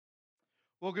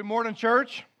Well, good morning,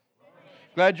 church.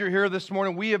 Glad you're here this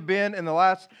morning. We have been in the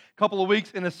last couple of weeks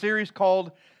in a series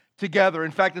called Together. In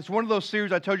fact, it's one of those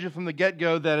series I told you from the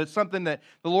get-go that it's something that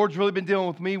the Lord's really been dealing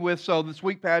with me with. So this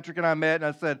week, Patrick and I met, and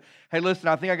I said, hey, listen,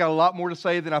 I think I got a lot more to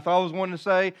say than I thought I was wanting to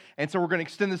say. And so we're going to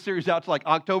extend this series out to like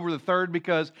October the 3rd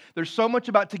because there's so much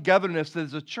about togetherness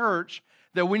as a church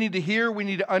that we need to hear, we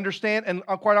need to understand, and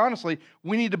quite honestly,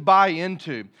 we need to buy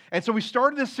into. And so we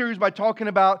started this series by talking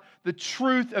about the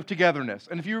truth of togetherness.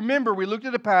 And if you remember, we looked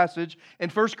at a passage in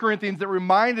 1 Corinthians that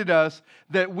reminded us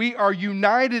that we are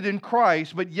united in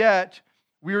Christ, but yet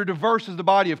we are diverse as the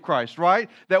body of Christ, right?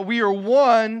 That we are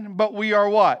one, but we are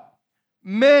what?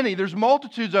 Many. There's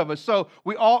multitudes of us. So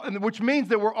we all, which means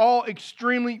that we're all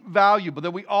extremely valuable,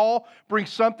 that we all bring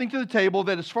something to the table,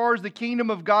 that as far as the kingdom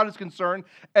of God is concerned,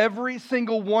 every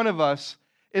single one of us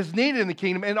is needed in the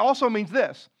kingdom. And it also means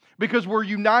this, because we're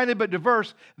united but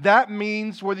diverse, that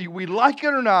means whether we like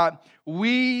it or not,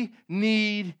 we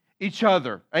need each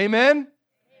other. Amen?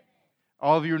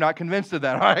 All of you are not convinced of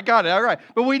that. All right, I got it. All right.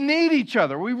 But we need each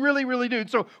other. We really, really do.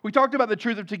 So we talked about the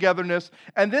truth of togetherness.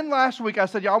 And then last week I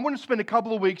said, I want to spend a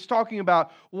couple of weeks talking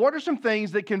about what are some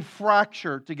things that can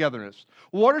fracture togetherness?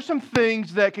 What are some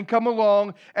things that can come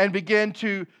along and begin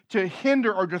to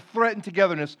hinder or to threaten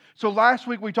togetherness? So last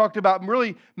week we talked about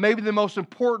really maybe the most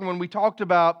important one. We talked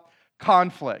about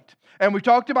conflict. And we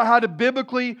talked about how to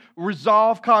biblically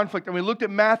resolve conflict. And we looked at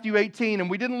Matthew 18, and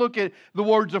we didn't look at the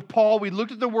words of Paul. We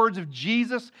looked at the words of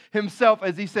Jesus himself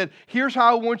as he said, here's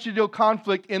how I want you to deal with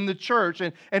conflict in the church.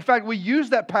 And in fact, we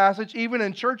use that passage even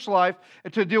in church life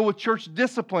to deal with church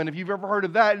discipline, if you've ever heard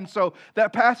of that. And so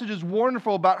that passage is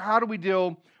wonderful about how do we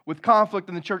deal with conflict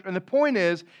in the church. And the point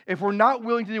is, if we're not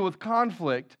willing to deal with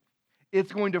conflict,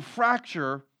 it's going to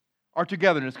fracture our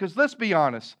togetherness. Because let's be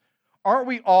honest, aren't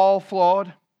we all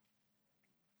flawed?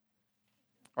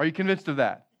 Are you convinced of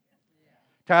that?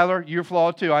 Tyler, you're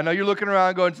flawed too. I know you're looking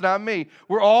around going, it's not me.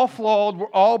 We're all flawed. We're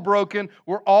all broken.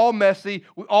 We're all messy.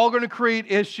 We're all going to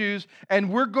create issues, and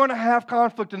we're going to have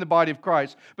conflict in the body of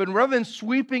Christ. But rather than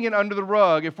sweeping it under the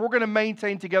rug, if we're going to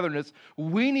maintain togetherness,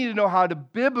 we need to know how to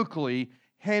biblically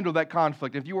handle that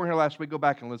conflict. If you weren't here last week, go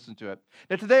back and listen to it.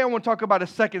 Now, today I want to talk about a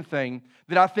second thing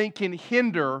that I think can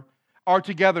hinder our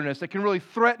togetherness. It can really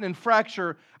threaten and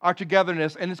fracture our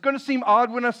togetherness. And it's going to seem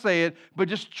odd when I say it, but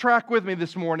just track with me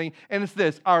this morning. And it's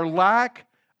this, our lack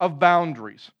of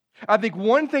boundaries. I think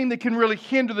one thing that can really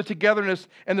hinder the togetherness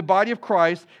in the body of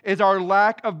Christ is our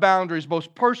lack of boundaries,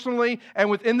 both personally and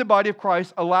within the body of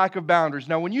Christ, a lack of boundaries.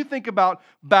 Now, when you think about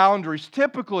boundaries,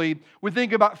 typically we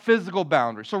think about physical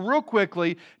boundaries. So real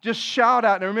quickly, just shout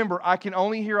out. And remember, I can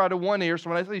only hear out of one ear, so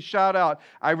when I say shout out,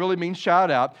 I really mean shout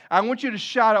out. I want you to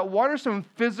shout out, what are some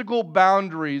physical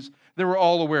boundaries that we're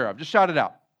all aware of? Just shout it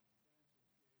out.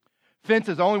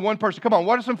 Fences, only one person. Come on,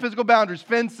 what are some physical boundaries?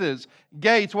 Fences,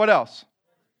 gates, what else?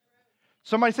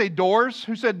 Somebody say doors.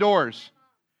 Who said doors?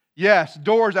 Yes,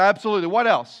 doors, absolutely. What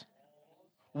else?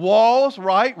 Walls,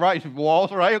 right.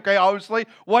 Walls, right. Okay, obviously.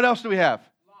 What else do we have?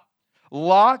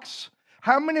 Locks.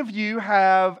 How many of you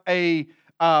have a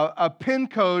PIN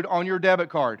code on your debit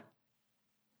card?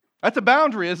 That's a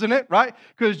boundary, isn't it? Right?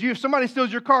 Because if somebody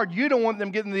steals your card, you don't want them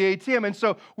getting the ATM. And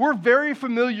so we're very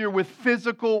familiar with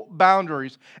physical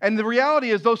boundaries. And the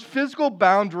reality is those physical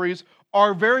boundaries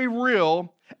are very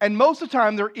real. And most of the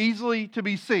time, they're easily to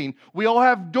be seen. We all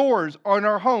have doors on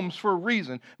our homes for a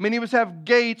reason. Many of us have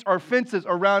gates or fences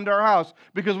around our house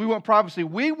because we want privacy.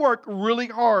 We work really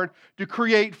hard to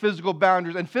create physical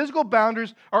boundaries. And physical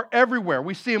boundaries are everywhere.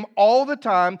 We see them all the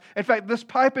time. In fact, this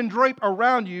pipe and drape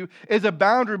around you is a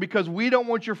boundary because we don't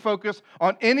want your focus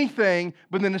on anything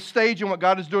but then the stage and what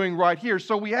God is doing right here.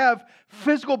 So we have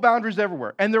physical boundaries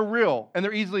everywhere. And they're real. And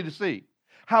they're easily to see.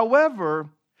 However,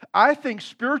 I think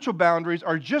spiritual boundaries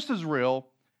are just as real,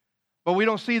 but we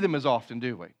don't see them as often,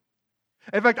 do we?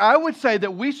 In fact, I would say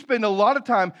that we spend a lot of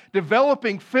time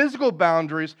developing physical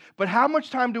boundaries, but how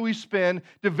much time do we spend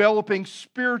developing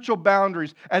spiritual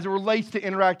boundaries as it relates to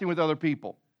interacting with other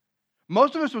people?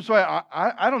 Most of us would say,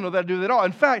 I don't know that I do that at all.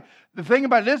 In fact, the thing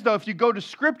about it is, though, if you go to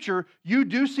Scripture, you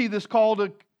do see this call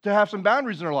to have some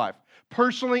boundaries in our life,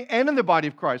 personally and in the body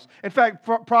of Christ. In fact,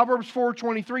 Proverbs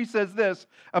 4:23 says this,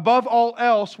 above all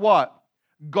else, what?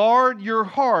 Guard your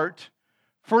heart,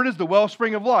 for it is the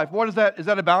wellspring of life. What is that? Is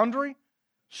that a boundary?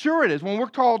 Sure it is. When we're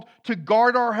called to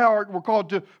guard our heart, we're called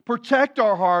to protect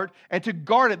our heart and to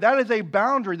guard it. That is a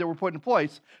boundary that we're putting in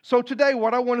place. So today,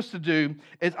 what I want us to do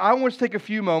is I want us to take a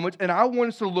few moments and I want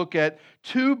us to look at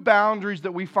two boundaries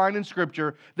that we find in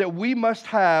Scripture that we must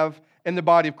have in the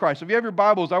body of Christ. So if you have your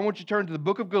Bibles, I want you to turn to the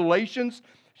book of Galatians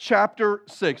chapter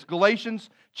 6. Galatians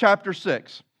chapter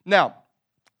 6. Now,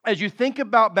 as you think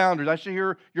about boundaries, I should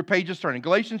hear your pages turning.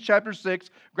 Galatians chapter 6,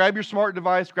 grab your smart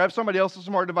device, grab somebody else's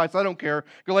smart device, I don't care.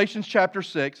 Galatians chapter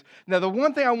 6. Now, the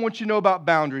one thing I want you to know about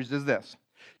boundaries is this.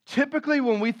 Typically,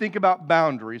 when we think about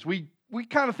boundaries, we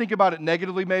kind of think about it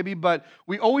negatively maybe, but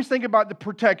we always think about the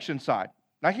protection side.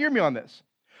 Now, hear me on this.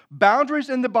 Boundaries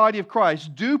in the body of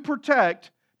Christ do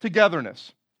protect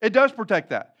togetherness. It does protect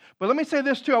that. But let me say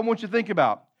this too, I want you to think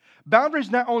about.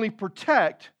 Boundaries not only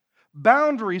protect,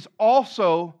 boundaries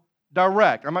also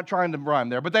direct. I'm not trying to rhyme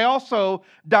there, but they also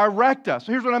direct us.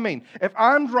 So here's what I mean. If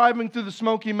I'm driving through the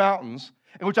Smoky Mountains,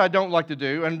 which I don't like to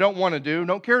do and don't want to do,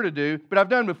 don't care to do, but I've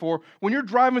done before, when you're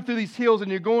driving through these hills and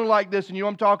you're going like this and you know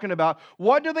what I'm talking about,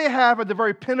 what do they have at the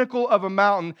very pinnacle of a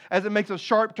mountain as it makes a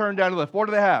sharp turn down the lift? What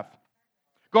do they have?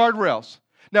 Guardrails.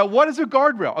 Now, what is a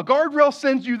guardrail? A guardrail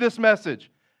sends you this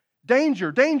message.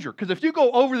 Danger, danger. Because if you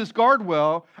go over this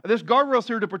guardrail is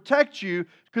here to protect you,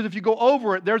 because if you go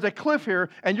over it, there's a cliff here,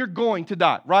 and you're going to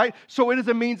die, right? So it is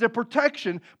a means of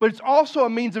protection, but it's also a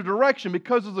means of direction.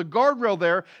 Because there's a guardrail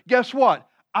there, guess what?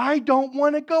 I don't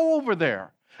want to go over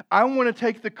there. I want to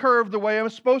take the curve the way I'm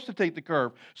supposed to take the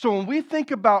curve. So when we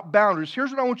think about boundaries,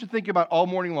 here's what I want you to think about all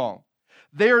morning long.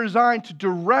 They are designed to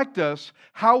direct us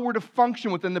how we're to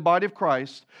function within the body of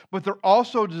Christ, but they're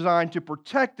also designed to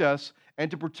protect us and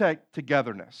to protect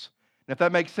togetherness. And if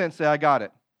that makes sense, say, I got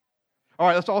it. All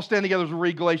right, let's all stand together as we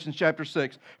read Galatians chapter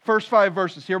 6. First 5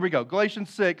 verses, here we go. Galatians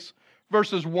 6,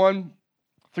 verses 1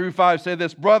 through 5 say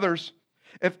this, Brothers,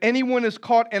 if anyone is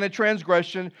caught in a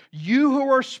transgression, you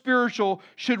who are spiritual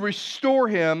should restore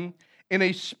him in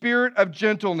a spirit of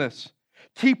gentleness.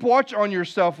 Keep watch on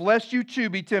yourself, lest you too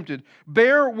be tempted.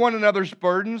 Bear one another's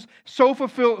burdens, so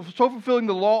fulfilling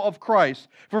the law of Christ.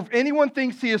 For if anyone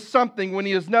thinks he is something when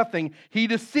he is nothing, he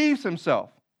deceives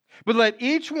himself. But let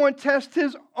each one test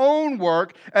his own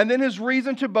work, and then his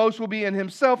reason to boast will be in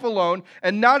himself alone,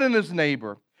 and not in his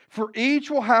neighbor. For each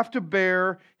will have to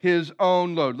bear his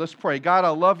own load. Let's pray. God, I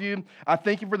love you. I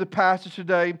thank you for the passage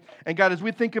today. And God, as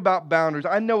we think about boundaries,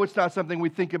 I know it's not something we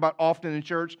think about often in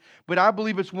church, but I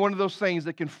believe it's one of those things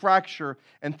that can fracture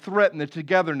and threaten the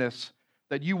togetherness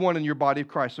that you want in your body of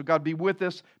Christ. So God, be with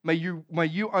us. May you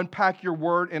unpack your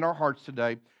word in our hearts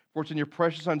today. For it's in your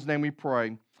precious Son's name we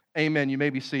pray. Amen. You may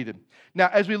be seated. Now,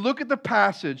 as we look at the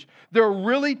passage, there are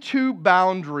really two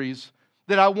boundaries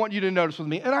that I want you to notice with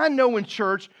me. And I know in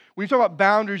church, when you talk about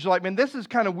boundaries, you're like, man, this is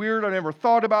kind of weird. I never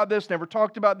thought about this, never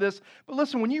talked about this. But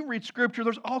listen, when you read Scripture,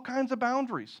 there's all kinds of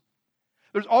boundaries.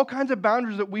 There's all kinds of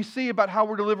boundaries that we see about how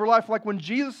we're to live our life. Like when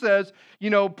Jesus says,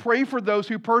 pray for those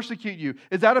who persecute you.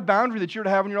 Is that a boundary that you're to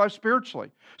have in your life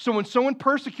spiritually? So when someone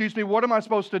persecutes me, what am I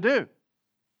supposed to do?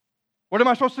 What am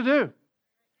I supposed to do?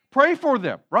 Pray for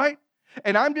them, right?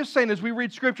 And I'm just saying, as we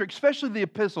read Scripture, especially the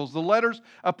epistles, the letters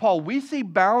of Paul, we see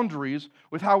boundaries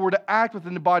with how we're to act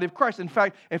within the body of Christ. In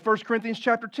fact, in 1 Corinthians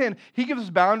chapter 10, he gives us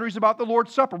boundaries about the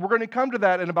Lord's Supper. We're going to come to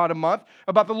that in about a month,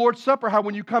 about the Lord's Supper, how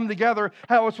when you come together,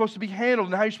 how it's supposed to be handled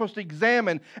and how you're supposed to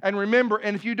examine and remember.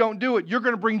 And if you don't do it, you're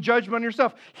going to bring judgment on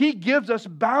yourself. He gives us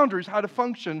boundaries how to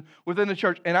function within the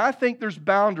church. And I think there's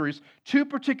boundaries, two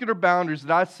particular boundaries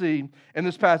that I see in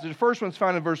this passage. The first one's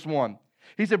found in verse 1.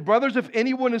 He said, Brothers, if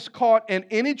anyone is caught in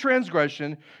any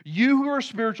transgression, you who are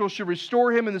spiritual should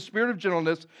restore him in the spirit of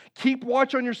gentleness. Keep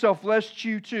watch on yourself, lest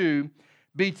you too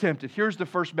be tempted. Here's the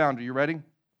first boundary. You ready?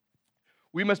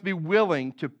 We must be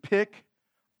willing to pick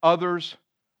others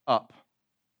up.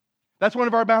 That's one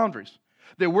of our boundaries.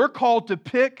 That we're called to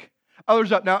pick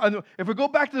others up. Now, if we go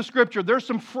back to the Scripture, there's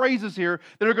some phrases here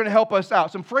that are going to help us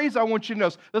out. Some phrases I want you to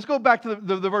notice. Let's go back to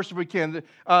the verse if we can.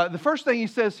 The first thing he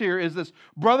says here is this,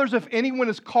 Brothers, if anyone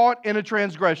is caught in a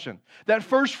transgression. That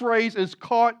first phrase is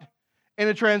caught in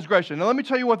a transgression. Now, let me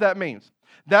tell you what that means.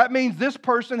 That means this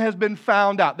person has been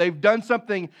found out. They've done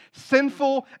something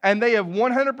sinful, and they have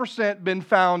 100% been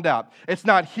found out. It's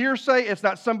not hearsay. It's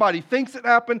not somebody thinks it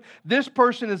happened. This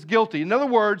person is guilty. In other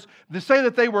words, to say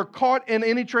that they were caught in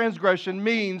any transgression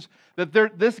means that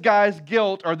this guy's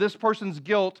guilt or this person's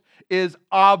guilt is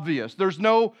obvious. There's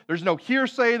no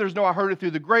hearsay. There's no I heard it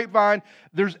through the grapevine.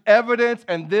 There's evidence,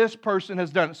 and this person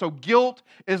has done it. So guilt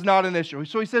is not an issue.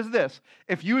 So he says this,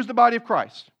 if you as the body of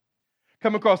Christ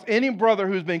come across any brother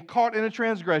who's been caught in a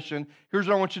transgression, here's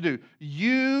what I want you to do.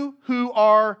 You who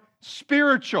are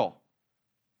spiritual.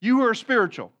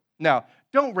 Now,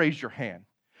 don't raise your hand.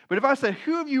 But if I said,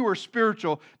 who of you are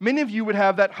spiritual, many of you would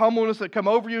have that humbleness that come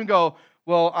over you and go,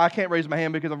 well, I can't raise my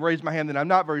hand because I've raised my hand and I'm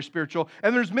not very spiritual.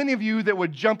 And there's many of you that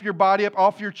would jump your body up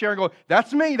off your chair and go,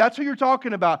 that's me, that's who you're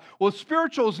talking about. Well,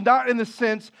 spiritual is not in the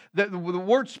sense that the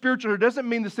word spiritual doesn't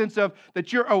mean the sense of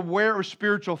that you're aware of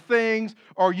spiritual things,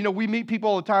 or, we meet people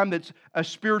all the time that's a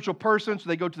spiritual person, so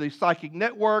they go to the psychic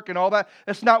network and all that.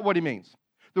 That's not what he means.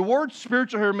 The word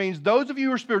spiritual here means those of you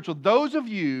who are spiritual, those of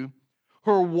you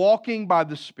who are walking by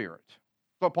the Spirit.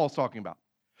 That's what Paul's talking about.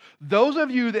 Those of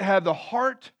you that have the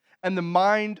heart and the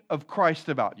mind of Christ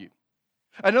about you.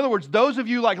 In other words, those of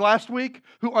you like last week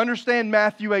who understand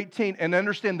Matthew 18 and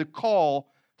understand the call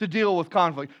to deal with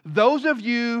conflict. Those of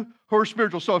you who are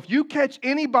spiritual. So if you catch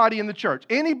anybody in the church,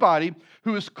 anybody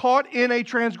who is caught in a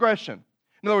transgression.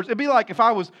 In other words, it'd be like if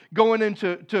I was going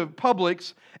into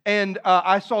Publix and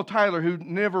I saw Tyler, who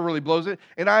never really blows it,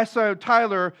 and I saw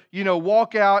Tyler,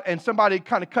 walk out and somebody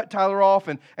kind of cut Tyler off,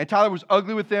 and Tyler was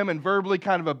ugly with them and verbally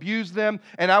kind of abused them,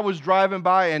 and I was driving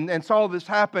by and saw this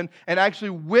happen and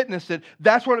actually witnessed it.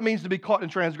 That's what it means to be caught in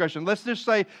transgression. Let's just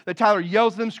say that Tyler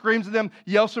yells at them, screams at them,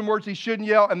 yells some words he shouldn't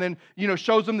yell, and then,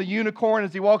 shows them the unicorn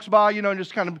as he walks by, and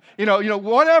just kind of,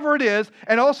 whatever it is,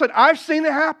 and all of a sudden, I've seen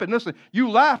it happen. Listen, you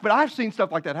laugh, but I've seen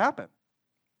stuff like that happen.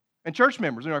 And church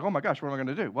members, they're like, oh my gosh, what am I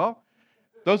going to do? Well,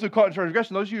 those who are caught in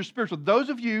transgression, those of you who are spiritual, those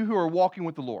of you who are walking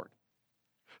with the Lord,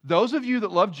 those of you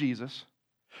that love Jesus,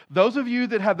 those of you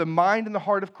that have the mind and the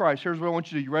heart of Christ, here's what I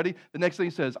want you to do. You ready? The next thing he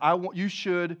says, you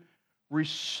should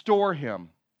restore him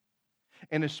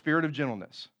in a spirit of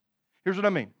gentleness. Here's what I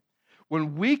mean.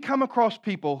 When we come across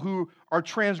people who are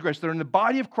transgressed, they're in the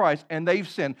body of Christ and they've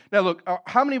sinned. Now look,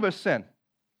 how many of us sin?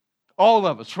 All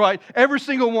of us, right? Every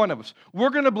single one of us.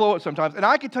 We're going to blow it sometimes. And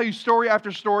I can tell you story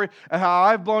after story of how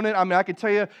I've blown it. I mean, I can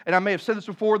tell you, and I may have said this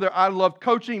before, that I loved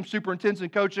coaching, I'm super intense in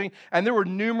coaching. And there were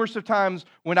numerous of times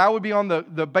when I would be on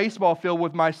the baseball field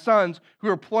with my sons who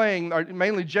are playing,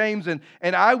 mainly James, and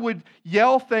I would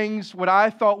yell things what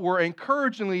I thought were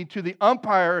encouragingly to the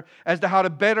umpire as to how to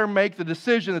better make the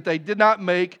decision that they did not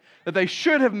make, that they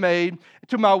should have made.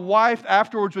 To my wife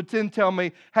afterwards would then tell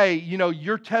me, hey,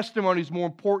 your testimony is more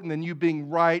important than you being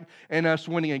right and us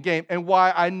winning a game. And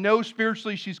why I know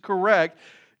spiritually she's correct,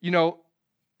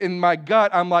 in my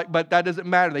gut, I'm like, but that doesn't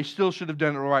matter. They still should have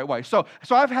done it the right way. So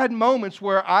I've had moments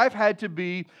where I've had to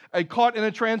be caught in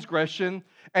a transgression,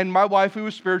 and my wife, who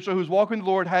was spiritual, who was walking with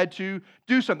the Lord, had to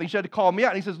do something. She had to call me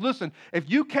out. And he says, listen, if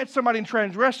you catch somebody in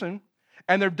transgression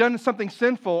and they've done something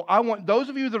sinful, I want those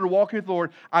of you that are walking with the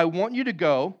Lord, I want you to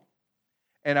go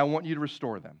and I want you to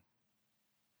restore them.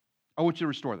 I want you to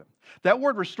restore them. That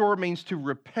word restore means to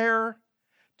repair,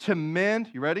 to mend,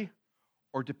 you ready?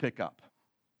 Or to pick up.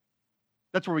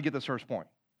 That's where we get this first point.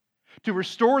 To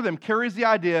restore them carries the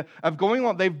idea of going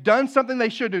on. They've done something they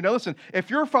should do. Now listen,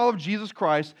 if you're a follower of Jesus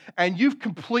Christ and you've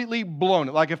completely blown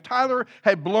it, like if Tyler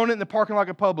had blown it in the parking lot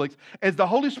of Publix, is the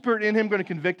Holy Spirit in him going to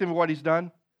convict him of what he's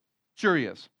done? Sure he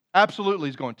is. Absolutely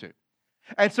he's going to.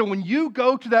 And so when you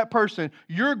go to that person,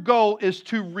 your goal is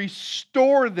to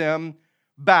restore them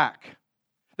back.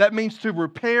 That means to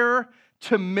repair,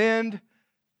 to mend,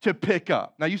 to pick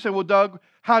up. Now you say, well, Doug,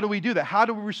 how do we do that? How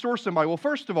do we restore somebody? Well,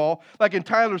 first of all, like in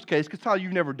Tyler's case, because Tyler,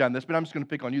 you've never done this, but I'm just going to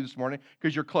pick on you this morning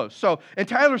because you're close. So in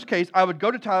Tyler's case, I would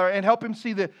go to Tyler and help him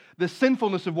see the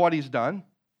sinfulness of what he's done.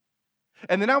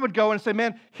 And then I would go and say,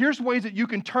 man, here's ways that you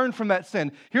can turn from that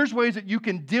sin. Here's ways that you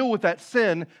can deal with that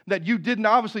sin that you didn't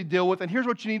obviously deal with, and here's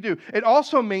what you need to do. It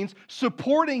also means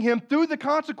supporting him through the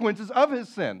consequences of his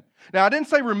sin. Now, I didn't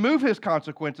say remove his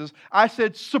consequences. I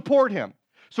said support him.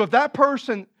 So if that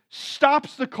person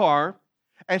stops the car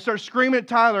and starts screaming at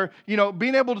Tyler,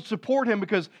 being able to support him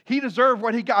because he deserved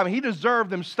what he got. I mean, he deserved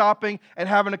them stopping and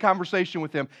having a conversation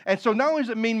with him. And so not only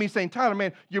does it mean me saying, Tyler,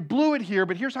 man, you blew it here,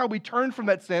 but here's how we turn from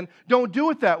that sin. Don't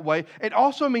do it that way. It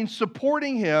also means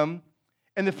supporting him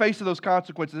in the face of those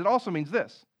consequences. It also means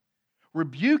this,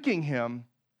 rebuking him,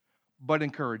 but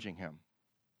encouraging him.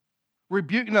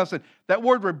 Listen, that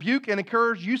word rebuke and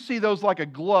encourage, you see those like a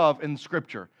glove in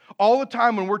Scripture. All the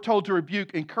time when we're told to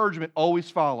rebuke, encouragement always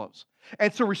follows.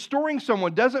 And so restoring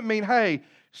someone doesn't mean, hey,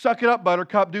 suck it up,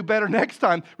 buttercup, do better next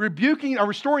time. Rebuking or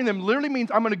restoring them literally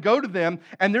means I'm going to go to them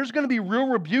and there's going to be real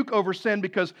rebuke over sin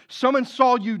because someone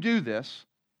saw you do this.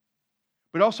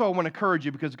 But also I want to encourage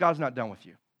you because God's not done with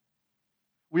you.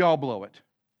 We all blow it.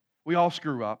 We all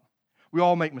screw up. We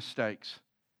all make mistakes.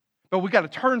 But we got to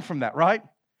turn from that, right?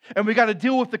 And we got to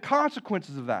deal with the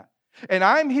consequences of that. And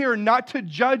I'm here not to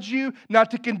judge you,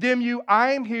 not to condemn you.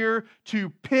 I am here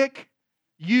to pick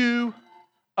you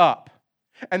up.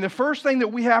 And the first thing that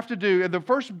we have to do, and the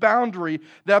first boundary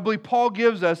that I believe Paul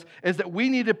gives us, is that we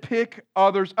need to pick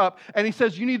others up. And he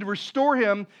says you need to restore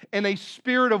him in a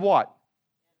spirit of what?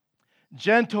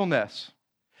 Gentleness.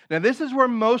 Now, this is where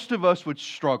most of us would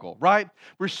struggle, right?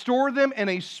 Restore them in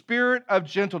a spirit of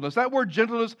gentleness. That word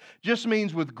gentleness just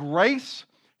means with grace,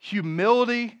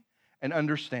 humility, and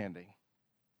understanding.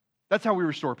 That's how we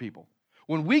restore people.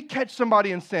 When we catch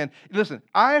somebody in sin, listen,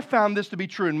 I have found this to be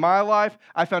true in my life.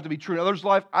 I found it to be true in others'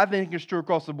 life. I think it's true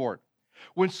across the board.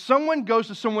 When someone goes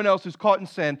to someone else who's caught in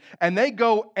sin and they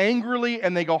go angrily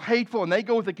and they go hateful and they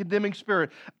go with a condemning spirit,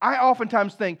 I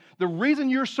oftentimes think the reason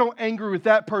you're so angry with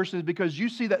that person is because you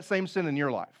see that same sin in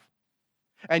your life.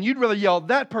 And you'd rather yell at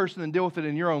that person than deal with it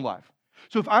in your own life.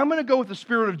 So if I'm going to go with the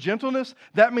spirit of gentleness,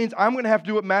 that means I'm going to have to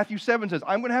do what Matthew 7 says.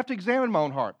 I'm going to have to examine my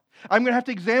own heart. I'm going to have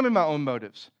to examine my own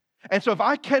motives. And so if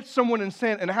I catch someone in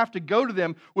sin and I have to go to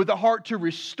them with a heart to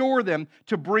restore them,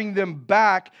 to bring them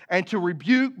back, and to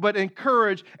rebuke but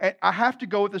encourage, and I have to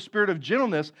go with the spirit of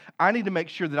gentleness, I need to make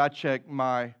sure that I check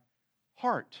my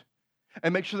heart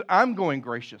and make sure that I'm going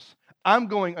gracious, I'm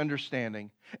going understanding,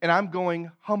 and I'm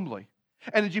going humbly.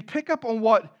 And did you pick up on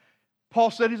what Paul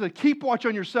said? He said, keep watch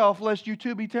on yourself lest you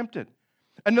too be tempted.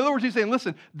 In other words, he's saying,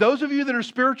 listen, those of you that are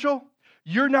spiritual,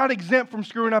 you're not exempt from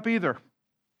screwing up either.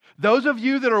 Those of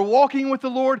you that are walking with the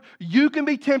Lord, you can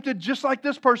be tempted just like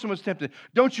this person was tempted.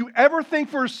 Don't you ever think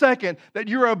for a second that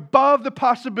you're above the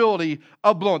possibility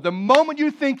of blowing. The moment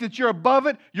you think that you're above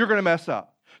it, you're going to mess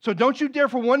up. So don't you dare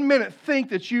for 1 minute think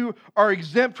that you are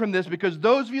exempt from this, because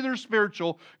those of you that are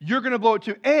spiritual, you're going to blow it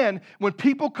too. And when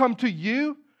people come to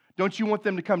you, don't you want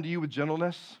them to come to you with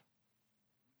gentleness?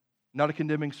 Not a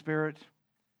condemning spirit?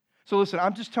 So listen,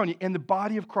 I'm just telling you, in the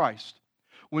body of Christ,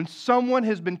 when someone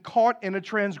has been caught in a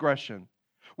transgression,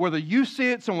 whether you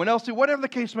see it, someone else see it, whatever the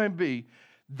case may be,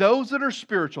 those that are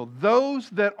spiritual, those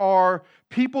that are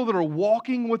people that are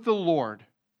walking with the Lord,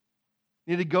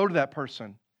 need to go to that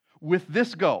person with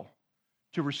this goal: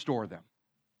 to restore them.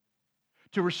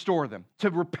 To restore them, to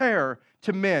repair,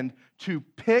 to mend, to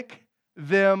pick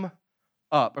them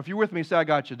up. If you're with me, say, I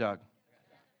got you, Doug.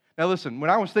 Now listen, when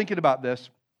I was thinking about this,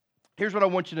 here's what I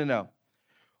want you to know.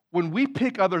 When we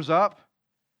pick others up,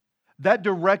 that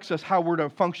directs us how we're to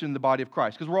function in the body of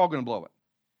Christ, because we're all going to blow it.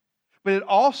 But it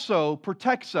also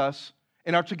protects us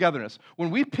in our togetherness. When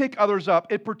we pick others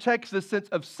up, it protects this sense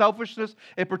of selfishness.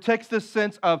 It protects this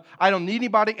sense of, I don't need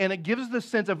anybody, and it gives us this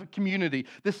sense of community,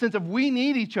 this sense of we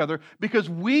need each other because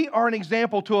we are an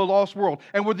example to a lost world.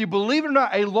 And whether you believe it or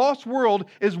not, a lost world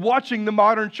is watching the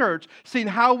modern church, seeing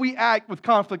how we act with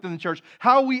conflict in the church,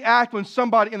 how we act when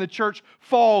somebody in the church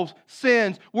falls,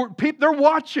 sins. They're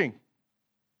watching.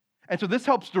 And so this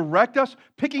helps direct us.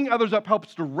 Picking others up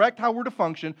helps direct how we're to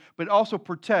function, but it also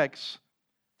protects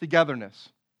togetherness.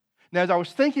 Now, as I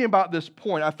was thinking about this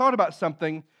point, I thought about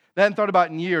something that I hadn't thought about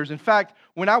in years. In fact,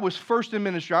 when I was first in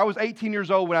ministry, I was 18 years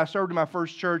old when I served in my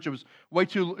first church. It was way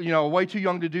too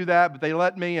young to do that, but they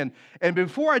let me. And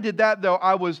before I did that, though,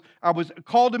 I was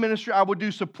called to ministry. I would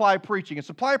do supply preaching. And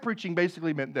supply preaching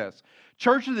basically meant this: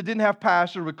 churches that didn't have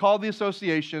pastors would call the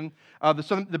association, the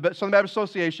Southern Baptist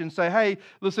Association, say, hey,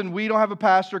 listen, we don't have a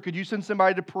pastor. Could you send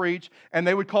somebody to preach? And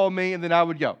they would call me, and then I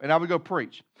would go, and I would go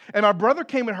preach. And my brother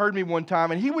came and heard me one time,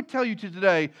 and he would tell you to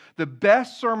today, the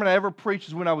best sermon I ever preached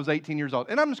is when I was 18 years old.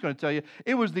 And I'm just going to tell you,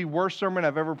 it was the worst sermon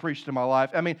I've ever preached in my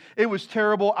life. I mean, it was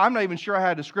terrible. I'm not even sure I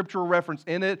had a scriptural reference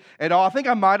in it at all. I think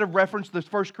I might have referenced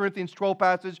this 1 Corinthians 12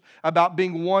 passage about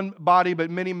being one body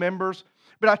but many members.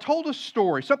 But I told a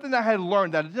story, something that I had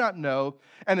learned that I did not know,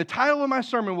 and the title of my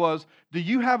sermon was, Do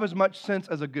You Have As Much Sense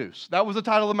as a Goose? That was the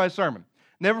title of my sermon.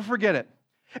 Never forget it.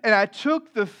 And I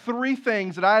took the 3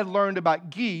 things that I had learned about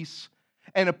geese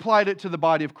and applied it to the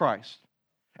body of Christ.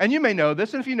 And you may know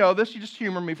this, and if you know this, you just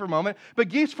humor me for a moment. But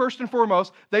geese, first and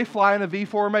foremost, they fly in a V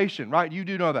formation, right? You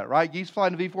do know that, right? Geese fly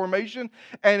in a V formation.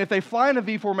 And if they fly in a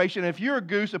V formation, if you're a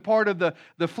goose, a part of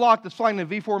the flock that's flying in a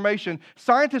V formation,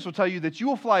 scientists will tell you that you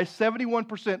will fly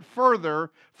 71% further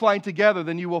flying together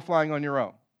than you will flying on your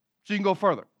own. So you can go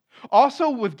further. Also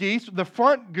with geese, the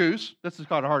front goose, this is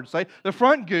kind of hard to say, the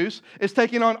front goose is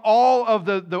taking on all of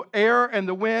the air and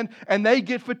the wind, and they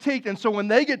get fatigued. And so when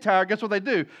they get tired, guess what they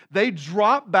do? They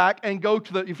drop back and go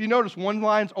to if you notice, one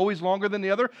line's always longer than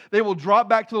the other, they will drop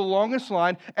back to the longest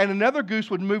line, and another goose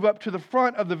would move up to the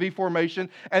front of the V formation,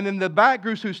 and then the back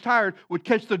goose who's tired would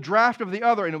catch the draft of the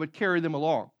other, and it would carry them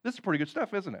along. This is pretty good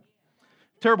stuff, isn't it?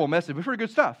 Terrible message, but pretty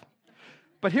good stuff.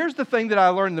 But here's the thing that I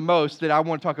learned the most that I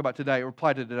want to talk about today, or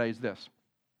apply to today, is this.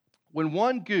 When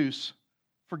one goose,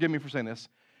 forgive me for saying this,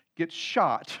 gets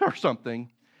shot or something,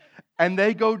 and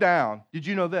they go down, did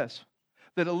you know this?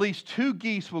 That at least 2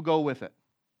 geese will go with it.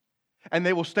 And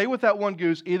they will stay with that one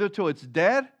goose either till it's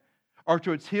dead or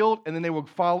till it's healed, and then they will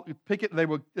pick it. They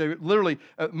will literally,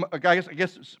 I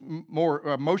guess it's more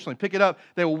emotionally, pick it up.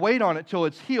 They will wait on it till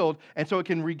it's healed, and so it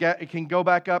can go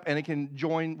back up and it can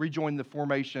rejoin the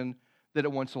formation that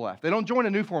it once left. They don't join a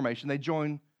new formation; they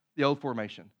join the old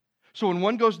formation. So when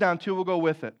one goes down, two will go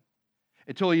with it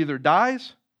until it either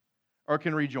dies or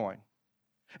can rejoin.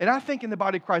 And I think in the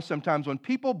body of Christ sometimes when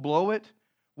people blow it,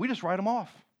 we just write them off.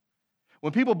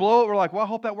 When people blow it, we're like, well, I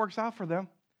hope that works out for them.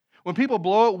 When people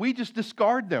blow it, we just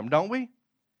discard them, don't we?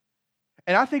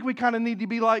 And I think we kind of need to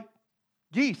be like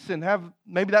geese and have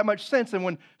maybe that much sense. And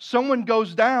when someone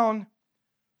goes down,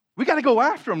 we got to go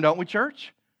after them, don't we,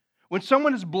 church? When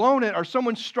someone has blown it or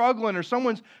someone's struggling or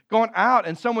someone's gone out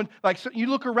and someone, like you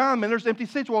look around and there's empty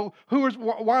seats. Well,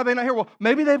 why are they not here? Well,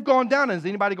 maybe they've gone down. And is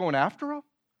anybody going after them?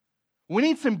 We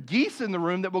need some geese in the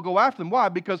room that will go after them. Why?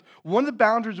 Because one of the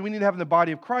boundaries we need to have in the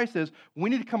body of Christ is we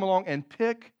need to come along and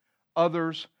pick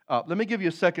others up. Let me give you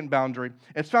a second boundary.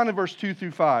 It's found in verse 2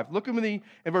 through 5. Look at me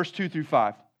in verse 2 through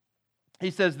 5.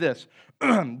 He says this,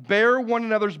 bear one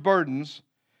another's burdens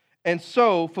and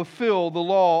so fulfill the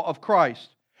law of Christ.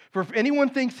 For if anyone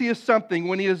thinks he is something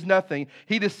when he is nothing,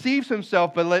 he deceives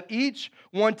himself, but let each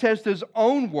one test his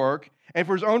own work, and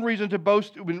for his own reason to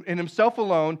boast in himself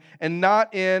alone and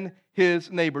not in his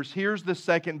neighbors. Here's the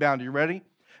second boundary. You ready?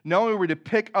 Not only are we to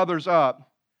pick others up,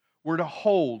 we're to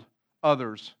hold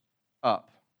others up.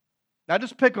 Not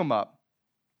just pick them up,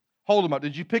 hold them up.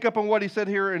 Did you pick up on what he said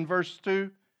here in verse 2?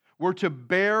 We're to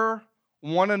bear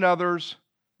one another's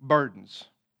burdens.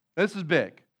 This is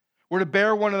big. We're to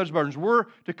bear one another's burdens. We're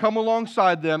to come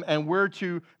alongside them and we're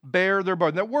to bear their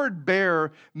burden. That word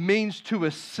bear means to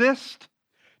assist,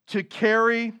 to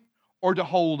carry, or to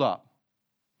hold up.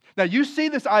 Now, you see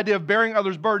this idea of bearing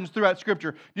others' burdens throughout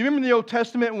Scripture. You remember in the Old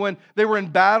Testament when they were in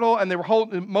battle and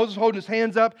Moses holding his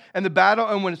hands up and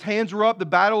and when his hands were up, the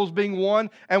battle was being won,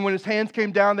 and when his hands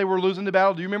came down, they were losing the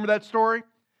battle. Do you remember that story?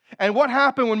 And what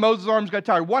happened when Moses' arms got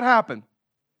tired? What happened?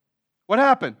 What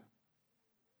happened?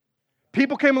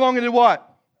 People came along and did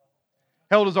what?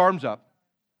 Held his arms up.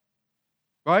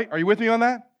 Right? Are you with me on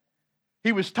that?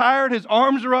 He was tired, his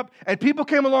arms are up, and people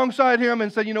came alongside him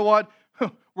and said, you know what?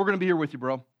 We're going to be here with you,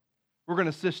 bro. We're going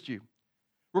to assist you.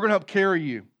 We're going to help carry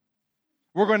you.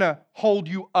 We're going to hold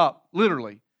you up,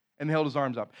 literally. And held his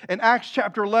arms up. In Acts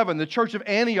chapter 11, the church of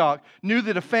Antioch knew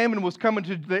that a famine was coming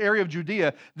to the area of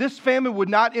Judea. This famine would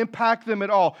not impact them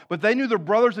at all, but they knew their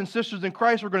brothers and sisters in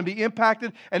Christ were going to be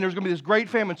impacted, and there's going to be this great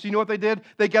famine. So you know what they did?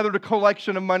 They gathered a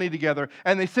collection of money together,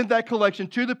 and they sent that collection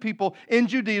to the people in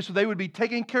Judea so they would be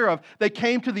taken care of. They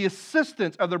came to the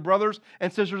assistance of their brothers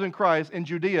and sisters in Christ in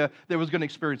Judea that was going to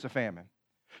experience a famine.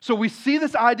 So we see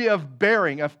this idea of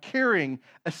bearing, of carrying,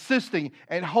 assisting,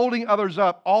 and holding others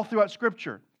up all throughout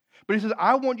Scripture. But he says,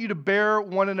 I want you to bear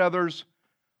one another's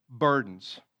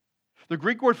burdens. The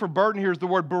Greek word for burden here is the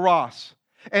word baros,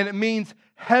 and it means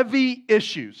heavy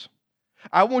issues.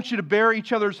 I want you to bear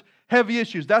each other's heavy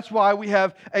issues. That's why we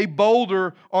have a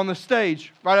boulder on the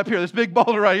stage right up here, this big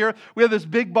boulder right here. We have this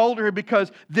big boulder here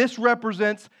because this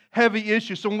represents heavy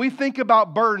issues. So when we think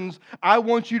about burdens, I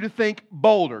want you to think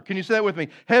boulder. Can you say that with me?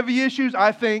 Heavy issues,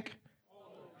 I think.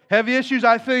 Heavy issues,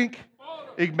 I think.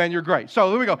 Man, you're great. So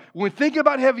here we go. When we think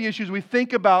about heavy issues, we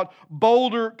think about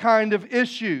boulder kind of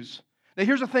issues. Now,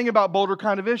 here's the thing about boulder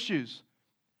kind of issues.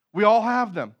 We all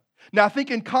have them. Now, I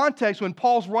think in context, when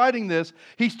Paul's writing this,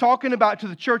 he's talking about to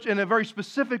the church in a very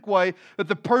specific way that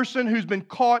the person who's been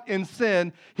caught in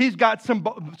sin, he's got some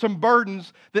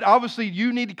burdens that obviously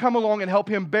you need to come along and help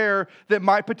him bear that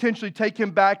might potentially take him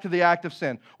back to the act of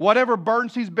sin. Whatever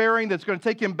burdens he's bearing that's going to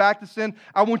take him back to sin,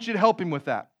 I want you to help him with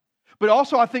that. But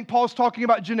also, I think Paul's talking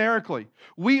about generically.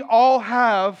 We all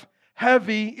have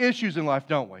heavy issues in life,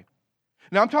 don't we?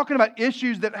 Now, I'm talking about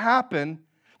issues that happen,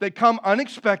 that come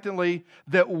unexpectedly,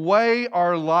 that weigh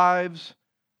our lives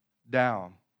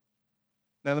down.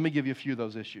 Now, let me give you a few of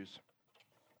those issues.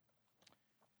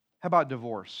 How about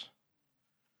divorce?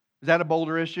 Is that a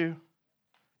boulder issue?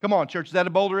 Come on, church, is that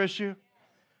a boulder issue?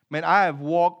 Man, I have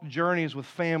walked journeys with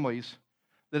families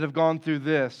that have gone through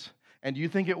this. And do you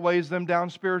think it weighs them down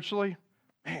spiritually?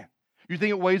 Man, you think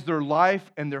it weighs their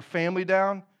life and their family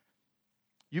down?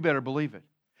 You better believe it.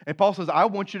 And Paul says, I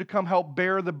want you to come help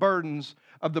bear the burdens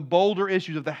of the boulder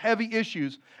issues, of the heavy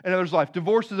issues in others' life.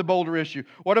 Divorce is a boulder issue.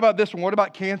 What about this one? What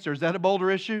about cancer? Is that a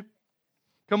boulder issue?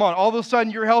 Come on, all of a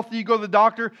sudden you're healthy, you go to the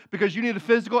doctor because you need a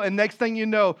physical, and next thing you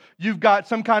know, you've got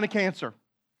some kind of cancer.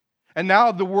 And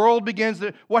now the world begins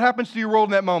to, what happens to your world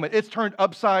in that moment? It's turned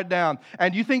upside down.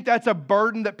 And you think that's a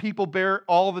burden that people bear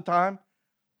all the time?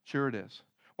 Sure it is.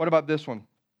 What about this one?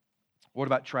 What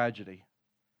about tragedy?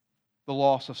 The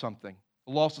loss of something,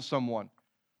 the loss of someone,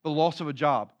 the loss of a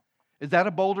job. Is that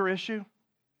a boulder issue?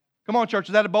 Come on, church,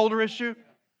 is that a boulder issue?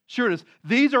 Sure it is.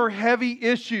 These are heavy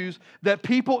issues that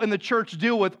people in the church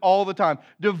deal with all the time.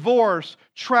 Divorce,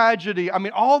 tragedy,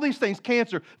 all these things,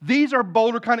 cancer. These are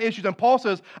boulder kind of issues. And Paul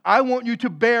says, I want you to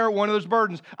bear one of those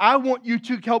burdens. I want you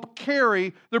to help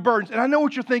carry their burdens. And I know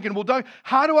what you're thinking. Well, Doug,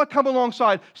 how do I come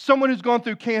alongside someone who's gone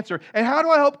through cancer? And how do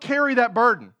I help carry that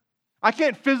burden? I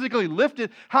can't physically lift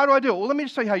it. How do I do it? Well, let me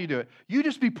just tell you how you do it. You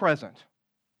just be present.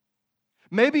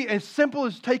 Maybe as simple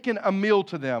as taking a meal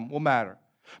to them will matter.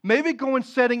 Maybe going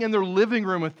sitting in their living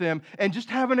room with them and just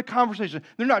having a conversation.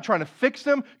 They're not trying to fix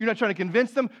them. You're not trying to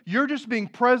convince them. You're just being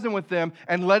present with them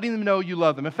and letting them know you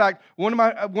love them. In fact, one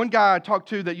guy I talked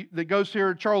to that goes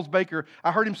here, Charles Baker,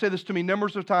 I heard him say this to me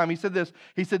numbers of times. He said this.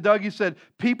 He said, Doug,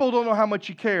 people don't know how much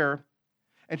you care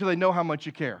until they know how much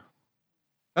you care.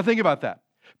 Now think about that.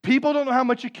 People don't know how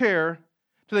much you care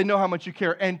so they know how much you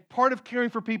care. And part of caring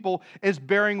for people is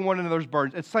bearing one another's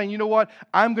burdens. It's saying, you know what?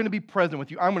 I'm going to be present with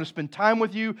you. I'm going to spend time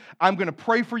with you. I'm going to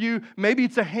pray for you. Maybe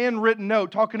it's a handwritten note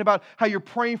talking about how you're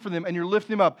praying for them and you're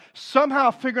lifting them up.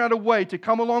 Somehow figuring out a way to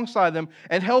come alongside them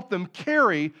and help them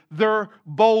carry their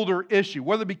boulder issue,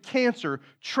 whether it be cancer,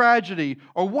 tragedy,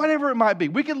 or whatever it might be.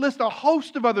 We could list a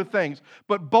host of other things,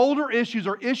 but boulder issues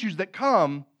are issues that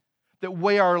come that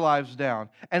weigh our lives down.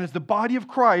 And as the body of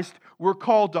Christ, we're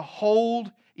called to hold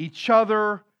each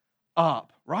other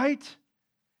up, right?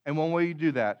 And one way you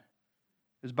do that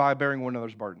is by bearing one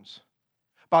another's burdens,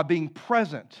 by being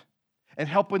present and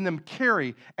helping them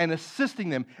carry and assisting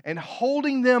them and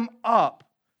holding them up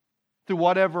through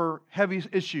whatever heavy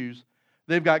issues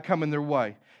they've got coming their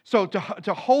way. So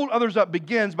to hold others up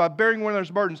begins by bearing one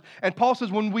another's burdens. And Paul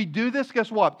says when we do this,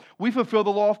 guess what? We fulfill the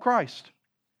law of Christ.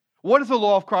 What is the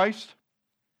law of Christ?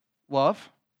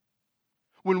 Love.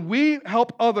 When we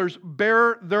help others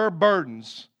bear their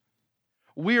burdens,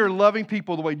 we are loving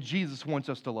people the way Jesus wants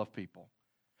us to love people.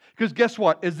 Because guess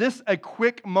what? Is this a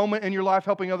quick moment in your life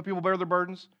helping other people bear their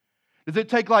burdens? Does it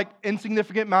take like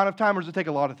insignificant amount of time or does it take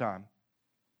a lot of time?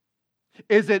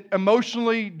 Is it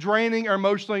emotionally draining or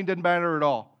emotionally doesn't matter at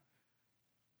all?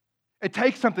 It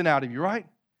takes something out of you, right?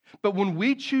 But when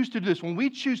we choose to do this, when we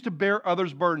choose to bear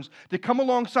others' burdens, to come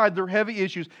alongside their heavy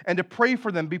issues and to pray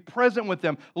for them, be present with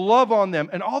them, love on them,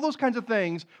 and all those kinds of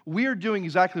things, we are doing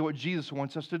exactly what Jesus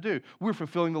wants us to do. We're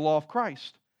fulfilling the law of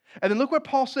Christ. And then look what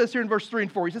Paul says here in verse 3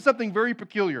 and 4. He says something very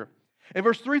peculiar. In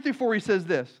verse 3 through 4, he says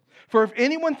this, "For if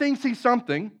anyone thinks he's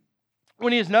something,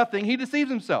 when he is nothing, he deceives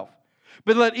himself.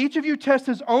 But let each of you test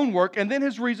his own work, and then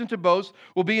his reason to boast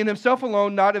will be in himself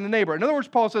alone, not in the neighbor." In other words,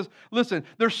 Paul says, listen,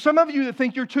 there's some of you that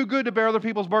think you're too good to bear other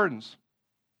people's burdens.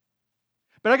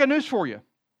 But I got news for you.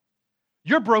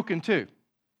 You're broken too.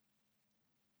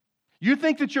 You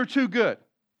think that you're too good.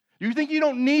 You think you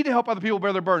don't need to help other people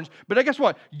bear their burdens. But guess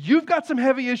what? You've got some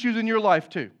heavy issues in your life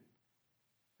too.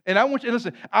 And I want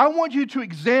you to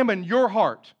examine your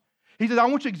heart. He says, I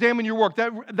want you to examine your work.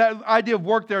 That idea of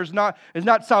work there is not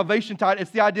salvation tied.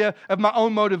 It's the idea of my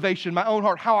own motivation, my own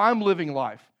heart, how I'm living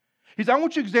life. He says, I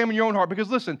want you to examine your own heart because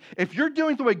listen, if you're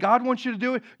doing it the way God wants you to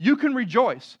do it, you can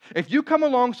rejoice. If you come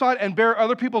alongside and bear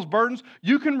other people's burdens,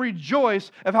 you can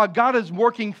rejoice of how God is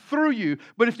working through you.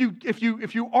 But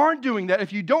if you aren't doing that,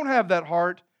 if you don't have that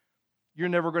heart, you're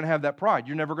never going to have that pride.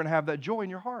 You're never going to have that joy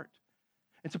in your heart.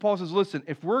 And so Paul says, listen,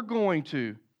 if we're going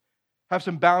to have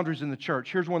some boundaries in the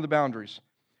church, here's one of the boundaries.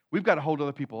 We've got to hold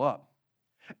other people up.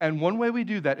 And one way we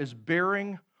do that is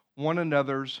bearing one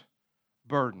another's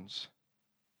burdens.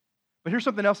 But here's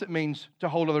something else it means to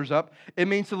hold others up. It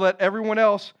means to let everyone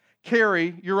else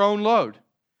carry your own load.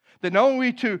 That not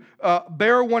only to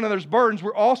bear one another's burdens,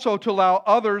 we're also to allow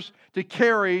others to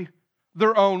carry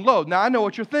their own load. Now, I know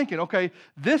what you're thinking. Okay,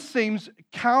 this seems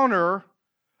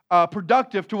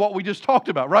productive to what we just talked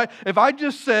about, right? If I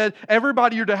just said,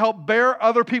 everybody, you're to help bear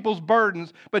other people's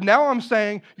burdens, but now I'm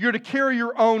saying you're to carry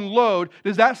your own load,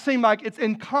 does that seem like it's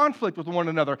in conflict with one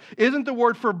another? Isn't the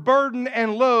word for burden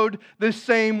and load the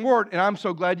same word? And I'm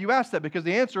so glad you asked that because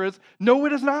the answer is, no,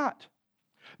 it is not.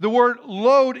 The word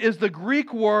load is the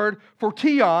Greek word for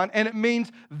tion, and it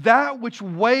means that which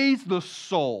weighs the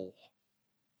soul.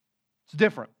 It's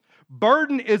different.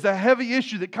 Burden is a heavy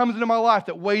issue that comes into my life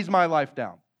that weighs my life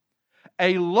down.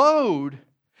 A load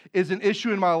is an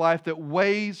issue in my life that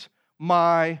weighs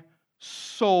my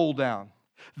soul down.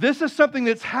 This is something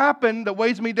that's happened that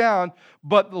weighs me down,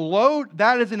 but the load,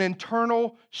 that is an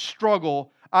internal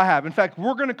struggle I have. In fact,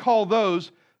 we're going to call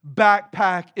those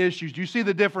backpack issues. Do you see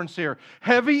the difference here?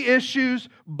 Heavy issues,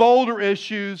 boulder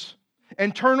issues,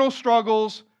 internal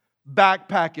struggles,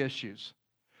 backpack issues.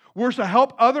 We're to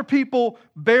help other people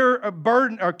bear a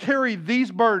burden or carry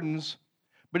these burdens.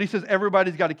 But he says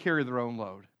everybody's got to carry their own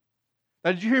load.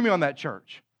 Now, did you hear me on that,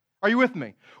 church? Are you with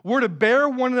me? We're to bear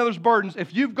one another's burdens.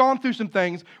 If you've gone through some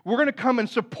things, we're going to come and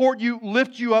support you,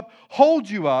 lift you up, hold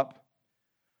you up,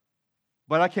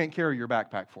 but I can't carry your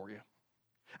backpack for you.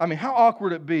 I mean, how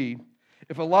awkward would it be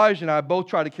if Elijah and I both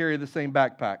try to carry the same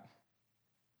backpack?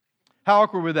 How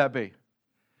awkward would that be?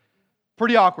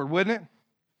 Pretty awkward, wouldn't it?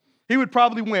 He would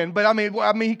probably win, but I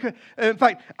mean, he could. In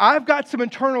fact, I've got some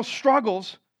internal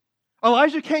struggles.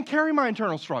 Elijah can't carry my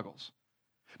internal struggles.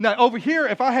 Now, over here,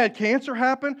 if I had cancer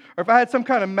happen, or if I had some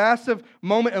kind of massive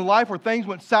moment in life where things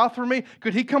went south for me,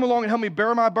 could he come along and help me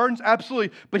bear my burdens?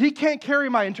 Absolutely. But he can't carry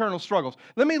my internal struggles.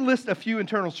 Let me list a few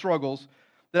internal struggles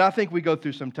that I think we go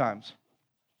through sometimes.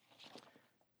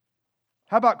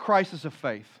 How about crisis of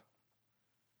faith?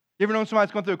 You ever known somebody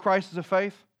that's going through a crisis of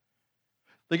faith?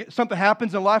 Something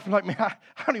happens in life and like, man,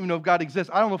 I don't even know if God exists.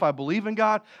 I don't know if I believe in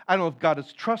God. I don't know if God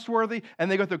is trustworthy.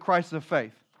 And they go through a crisis of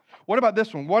faith. What about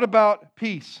this one? What about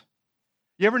peace?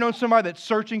 You ever known somebody that's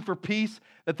searching for peace,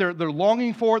 that they're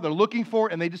longing for, they're looking for,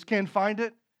 and they just can't find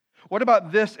it? What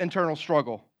about this internal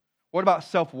struggle? What about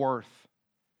self-worth?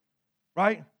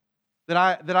 Right? That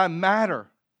I matter,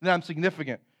 that I'm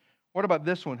significant. What about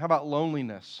this one? How about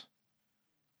loneliness?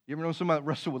 You ever know somebody that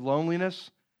wrestles with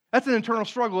loneliness? That's an internal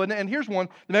struggle, isn't it? And here's one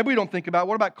that maybe we don't think about.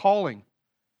 What about calling?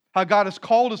 How God has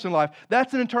called us in life.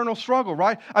 That's an internal struggle,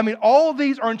 right? I mean, all of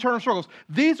these are internal struggles.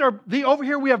 Over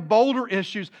here we have bolder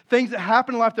issues, things that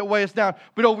happen in life that weigh us down.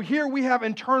 But over here we have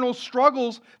internal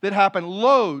struggles that happen,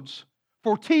 loads,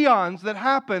 portions that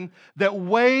happen that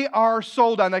weigh our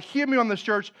soul down. Now, hear me on this,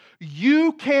 church.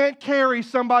 You can't carry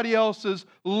somebody else's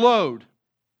load,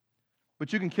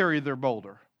 but you can carry their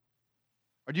boulder.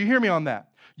 Or do you hear me on that?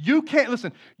 You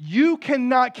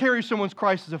cannot carry someone's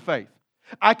crisis of faith.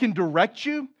 I can direct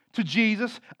you to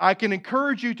Jesus. I can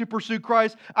encourage you to pursue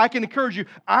Christ. I can encourage you.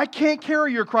 I can't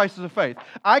carry your crisis of faith.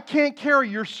 I can't carry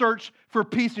your search for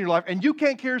peace in your life, and you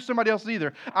can't carry somebody else's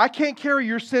either. I can't carry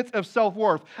your sense of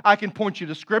self-worth. I can point you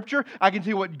to Scripture. I can tell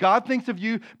you what God thinks of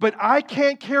you, but I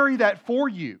can't carry that for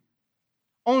you.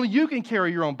 Only you can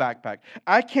carry your own backpack.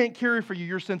 I can't carry for you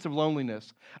your sense of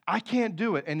loneliness. I can't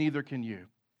do it, and neither can you.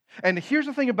 And here's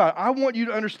the thing about it. I want you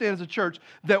to understand as a church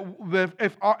that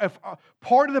if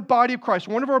part of the body of Christ,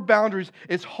 one of our boundaries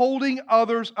is holding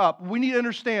others up. We need to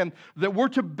understand that we're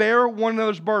to bear one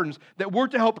another's burdens, that we're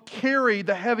to help carry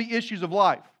the heavy issues of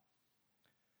life.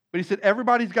 But he said,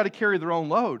 everybody's got to carry their own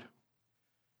load.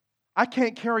 I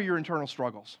can't carry your internal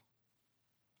struggles.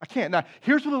 I can't. Now,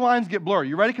 here's where the lines get blurry.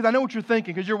 You ready? Because I know what you're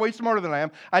thinking, because you're way smarter than I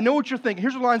am. I know what you're thinking.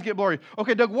 Here's where the lines get blurry.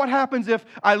 Okay, Doug, what happens if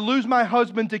I lose my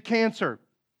husband to cancer?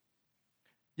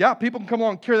 Yeah, people can come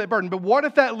along and carry that burden. But what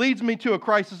if that leads me to a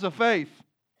crisis of faith?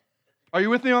 Are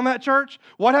you with me on that, church?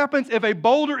 What happens if a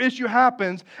bolder issue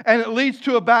happens and it leads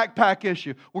to a backpack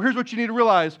issue? Well, here's what you need to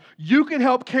realize. You can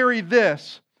help carry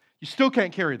this. You still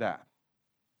can't carry that.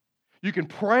 You can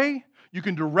pray. You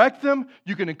can direct them.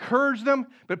 You can encourage them.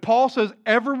 But Paul says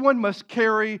everyone must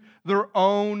carry their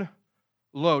own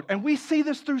load. And we see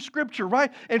this through Scripture,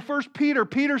 right? In 1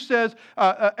 Peter says,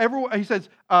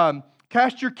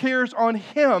 cast your cares on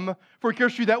him, for he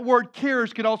cares for you. That word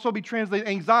cares can also be translated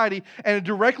anxiety, and it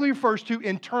directly refers to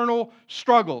internal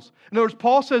struggles. In other words,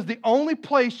 Paul says the only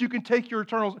place you can take your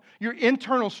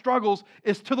internal struggles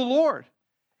is to the Lord.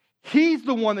 He's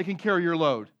the one that can carry your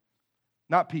load,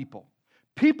 not people.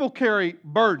 People carry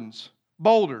burdens,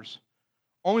 boulders.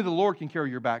 Only the Lord can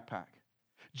carry your backpack.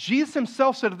 Jesus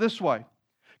himself said it this way,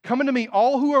 come unto me,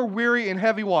 all who are weary and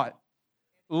heavy what?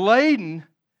 Laden,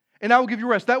 and I will give you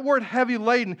rest. That word heavy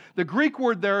laden, the Greek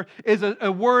word there is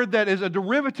a word that is a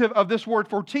derivative of this word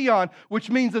phortion, which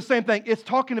means the same thing. It's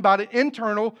talking about an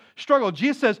internal struggle.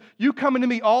 Jesus says, you come unto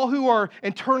me, all who are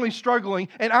internally struggling,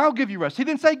 and I'll give you rest. He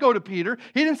didn't say go to Peter.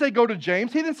 He didn't say go to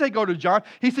James. He didn't say go to John.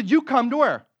 He said, you come to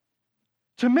where?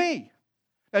 To me.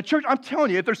 Now, church, I'm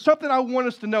telling you, if there's something I want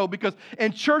us to know, because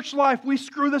in church life, we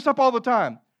screw this up all the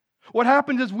time. What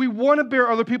happens is we want to bear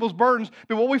other people's burdens,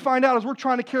 but what we find out is we're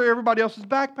trying to carry everybody else's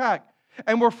backpack.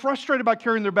 And we're frustrated about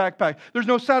carrying their backpack. There's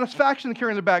no satisfaction in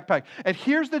carrying their backpack. And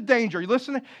here's the danger. You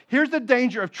listen? Here's the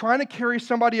danger of trying to carry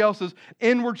somebody else's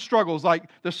inward struggles, like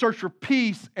the search for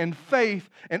peace and faith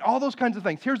and all those kinds of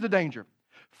things. Here's the danger.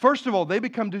 First of all, they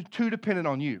become too dependent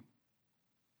on you.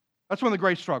 That's one of the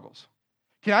great struggles.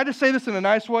 Can I just say this in a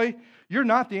nice way? You're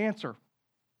not the answer.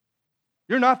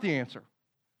 You're not the answer.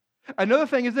 Another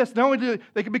thing is this, not only do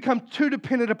they can become too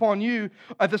dependent upon you,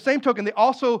 at the same token, they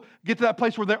also get to that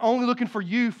place where they're only looking for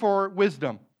you for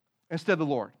wisdom instead of the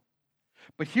Lord.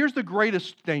 But here's the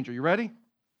greatest danger. You ready?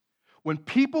 When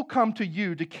people come to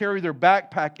you to carry their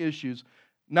backpack issues,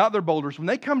 not their boulders, when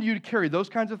they come to you to carry those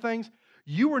kinds of things,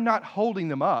 you are not holding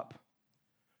them up.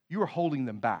 you are holding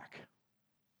them back.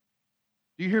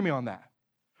 Do you hear me on that?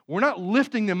 We're not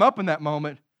lifting them up in that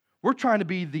moment. We're trying to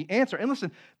be the answer. And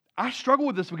listen, I struggle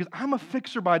with this because I'm a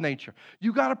fixer by nature.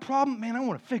 You got a problem? Man, I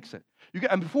want to fix it.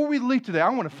 And before we leave today, I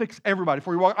want to fix everybody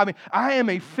before you walk. I am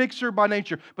a fixer by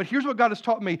nature. But here's what God has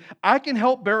taught me. I can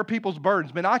help bear people's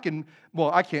burdens. Man, I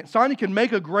can't. Sonia can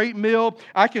make a great meal.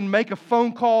 I can make a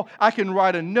phone call. I can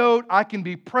write a note. I can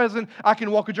be present. I can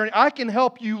walk a journey. I can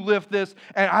help you lift this,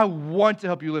 and I want to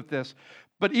help you lift this.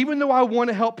 But even though I want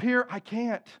to help here, I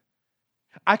can't.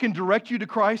 I can direct you to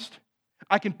Christ.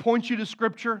 I can point you to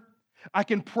Scripture. I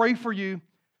can pray for you,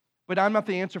 but I'm not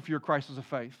the answer for your crisis of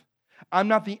faith. I'm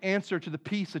not the answer to the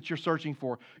peace that you're searching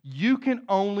for. You can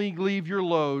only leave your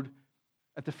load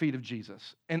at the feet of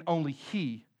Jesus, and only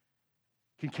He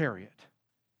can carry it.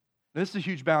 Now, this is a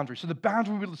huge boundary. So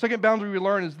the second boundary we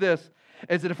learn is this,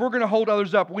 is that if we're going to hold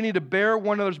others up, we need to bear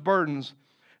one another's burdens,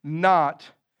 not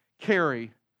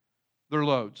carry their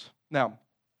loads. Now,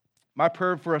 my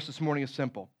prayer for us this morning is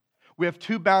simple. We have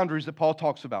two boundaries that Paul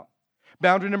talks about.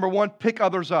 Boundary number one, pick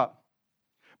others up.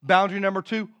 Boundary number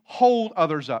two, hold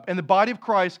others up. In the body of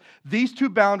Christ, these two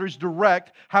boundaries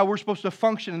direct how we're supposed to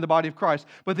function in the body of Christ.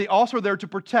 But they also are there to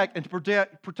protect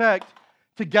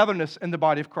togetherness in the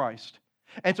body of Christ.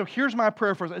 And so here's my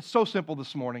prayer for us. It's so simple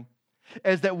this morning.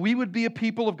 Is that we would be a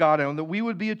people of God and that we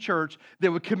would be a church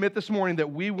that would commit this morning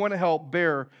that we want to help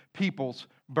bear people's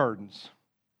burdens.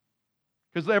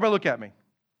 Because everybody look at me.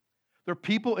 There are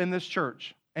people in this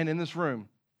church and in this room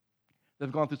that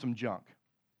have gone through some junk.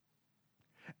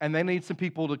 And they need some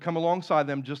people to come alongside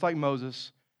them, just like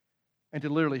Moses, and to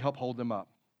literally help hold them up.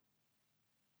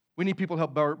 We need people to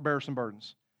help bear some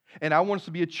burdens. And I want us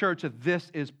to be a church that this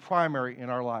is primary in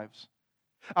our lives.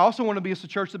 I also want to be a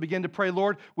church that begin to pray,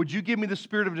 Lord, would you give me the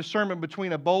spirit of discernment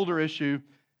between a boulder issue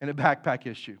and a backpack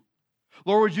issue?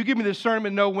 Lord, would you give me the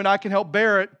discernment to know when I can help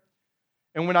bear it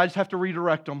and when I just have to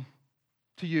redirect them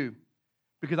to you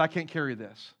because I can't carry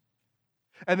this.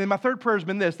 And then my third prayer has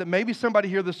been this, that maybe somebody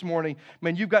here this morning,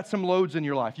 man, you've got some loads in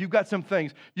your life. You've got some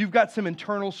things. You've got some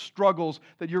internal struggles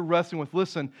that you're wrestling with.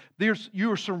 Listen,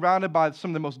 you are surrounded by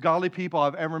some of the most godly people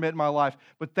I've ever met in my life,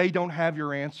 but they don't have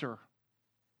your answer.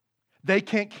 They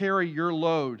can't carry your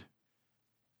load.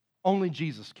 Only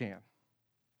Jesus can.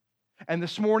 And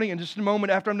this morning, in just a moment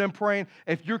after I'm done praying,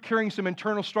 if you're carrying some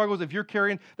internal struggles, if you're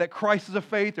carrying that crisis of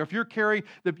faith, or if you're carrying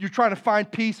that you're trying to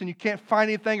find peace and you can't find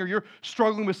anything, or you're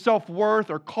struggling with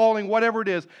self-worth or calling, whatever it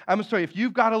is, I'm going to tell you, if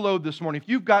you've got a load this morning, if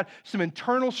you've got some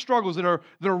internal struggles that are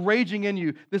raging in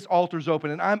you, this altar's open.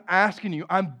 And I'm asking you,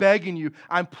 I'm begging you,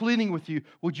 I'm pleading with you,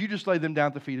 would you just lay them down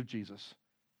at the feet of Jesus?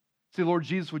 Say, Lord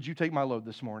Jesus, would you take my load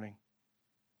this morning?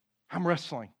 I'm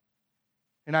wrestling,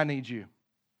 and I need you.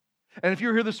 And if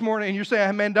you're here this morning and you're saying,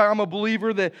 hey, man, I'm a believer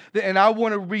and I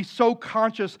want to be so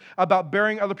conscious about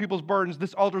bearing other people's burdens,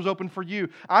 this altar is open for you.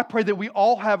 I pray that we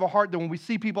all have a heart that when we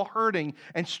see people hurting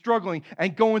and struggling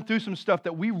and going through some stuff,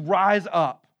 that we rise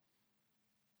up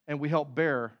and we help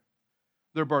bear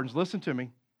their burdens. Listen to me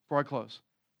before I close.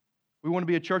 We want to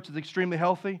be a church that's extremely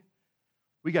healthy.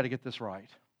 We got to get this right.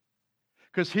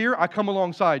 Because here I come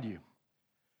alongside you.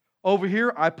 Over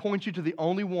here, I point you to the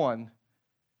only one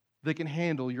that can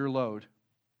handle your load,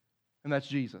 and that's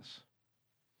Jesus.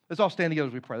 Let's all stand together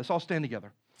as we pray. Let's all stand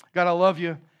together. God, I love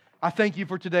you. I thank you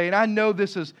for today, and I know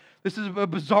this is a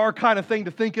bizarre kind of thing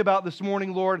to think about this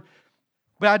morning, Lord,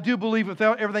 but I do believe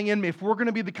without everything in me, if we're going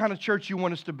to be the kind of church you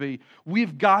want us to be,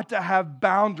 we've got to have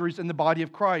boundaries in the body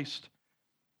of Christ.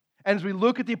 And as we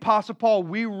look at the Apostle Paul,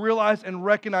 we realize and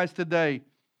recognize today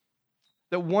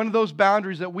that one of those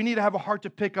boundaries that we need to have a heart to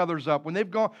pick others up. When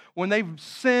they've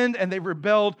sinned and they've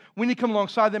rebelled, we need to come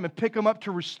alongside them and pick them up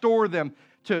to restore them,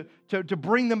 to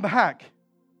bring them back.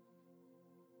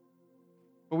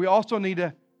 But we also need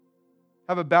to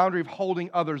have a boundary of holding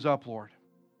others up, Lord.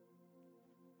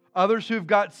 Others who've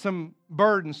got some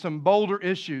burdens, some boulder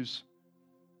issues,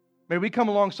 may we come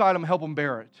alongside them and help them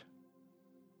bear it.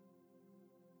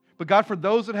 But God, for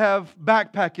those that have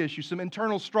backpack issues, some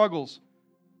internal struggles,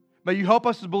 may you help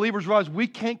us as believers realize we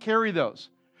can't carry those.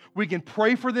 We can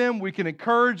pray for them, we can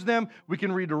encourage them, we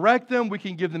can redirect them, we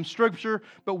can give them scripture,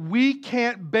 but we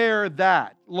can't bear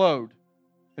that load.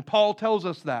 And Paul tells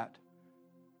us that.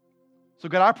 So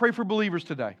God, I pray for believers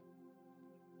today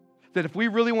that if we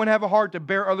really want to have a heart to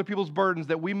bear other people's burdens,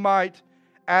 that we might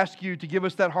ask you to give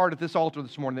us that heart at this altar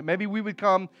this morning. That maybe we would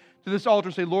come to this altar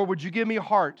and say, Lord, would you give me a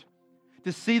heart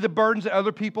to see the burdens that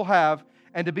other people have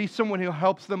and to be someone who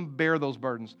helps them bear those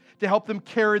burdens, to help them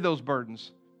carry those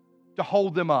burdens, to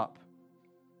hold them up.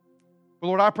 But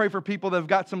Lord, I pray for people that have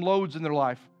got some loads in their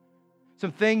life,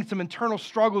 some things, some internal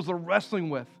struggles they're wrestling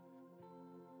with.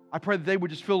 I pray that they would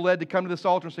just feel led to come to this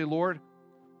altar and say, Lord,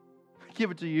 I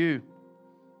give it to you.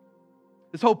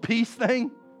 This whole peace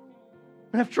thing,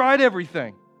 I've tried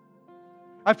everything.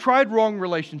 I've tried wrong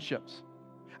relationships.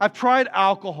 I've tried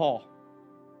alcohol.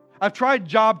 I've tried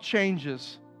job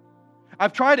changes.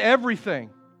 I've tried everything.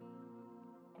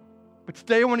 But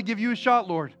today I want to give you a shot,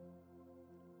 Lord.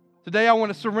 Today I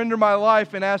want to surrender my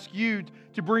life and ask you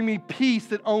to bring me peace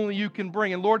that only you can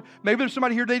bring. And Lord, maybe there's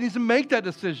somebody here today that needs to make that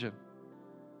decision.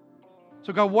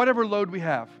 So God, whatever load we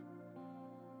have,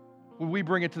 would we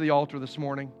bring it to the altar this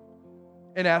morning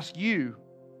and ask you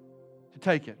to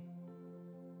take it?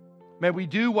 May we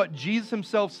do what Jesus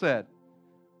himself said,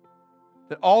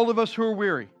 that all of us who are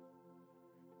weary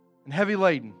and heavy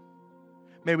laden,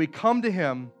 may we come to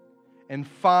him and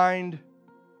find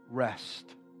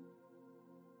rest.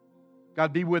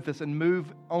 God, be with us and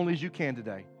move only as you can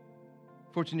today.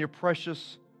 For it's in your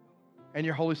precious and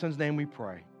your holy Son's name we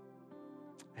pray.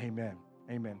 Amen.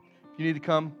 Amen. If you need to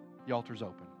come, the altar's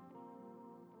open.